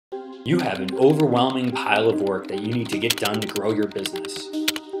You have an overwhelming pile of work that you need to get done to grow your business.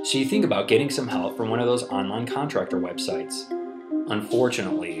 So you think about getting some help from one of those online contractor websites.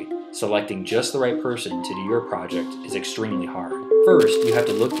 Unfortunately, selecting just the right person to do your project is extremely hard. First, you have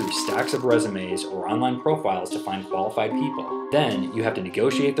to look through stacks of resumes or online profiles to find qualified people. Then, you have to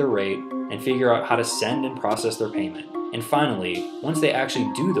negotiate their rate and figure out how to send and process their payment. And finally, once they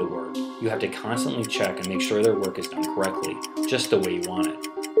actually do the work, you have to constantly check and make sure their work is done correctly, just the way you want it.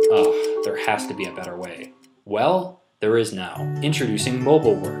 Ugh, there has to be a better way. Well, there is now. Introducing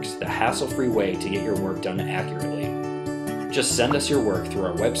MobileWorks, the hassle-free way to get your work done accurately. Just send us your work through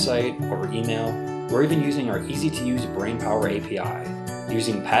our website, or email, or even using our easy-to-use Brainpower API.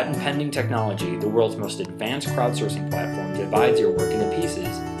 Using patent-pending technology, the world's most advanced crowdsourcing platform divides your work into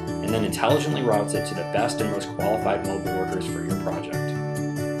pieces and then intelligently routes it to the best and most qualified mobile workers for your project.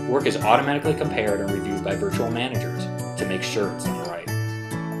 Work is automatically compared and reviewed by virtual managers to make sure it's done right.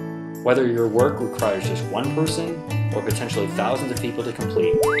 Whether your work requires just one person or potentially thousands of people to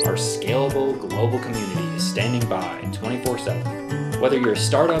complete, our scalable global community is standing by 24/7. Whether you're a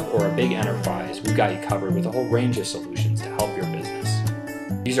startup or a big enterprise, we've got you covered with a whole range of solutions to help your business.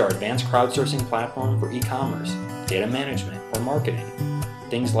 These are advanced crowdsourcing platform for e-commerce, data management, or marketing.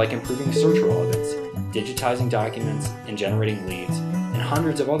 Things like improving search relevance, digitizing documents, and generating leads, and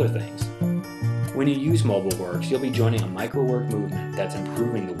hundreds of other things. When you use MobileWorks, you'll be joining a micro-work movement that's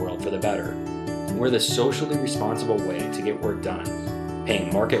improving the world for the better. We're the socially responsible way to get work done,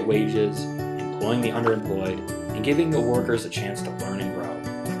 paying market wages, employing the underemployed, and giving the workers a chance to learn and grow.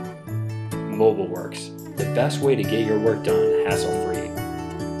 MobileWorks, the best way to get your work done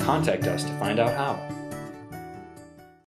hassle-free. Contact us to find out how.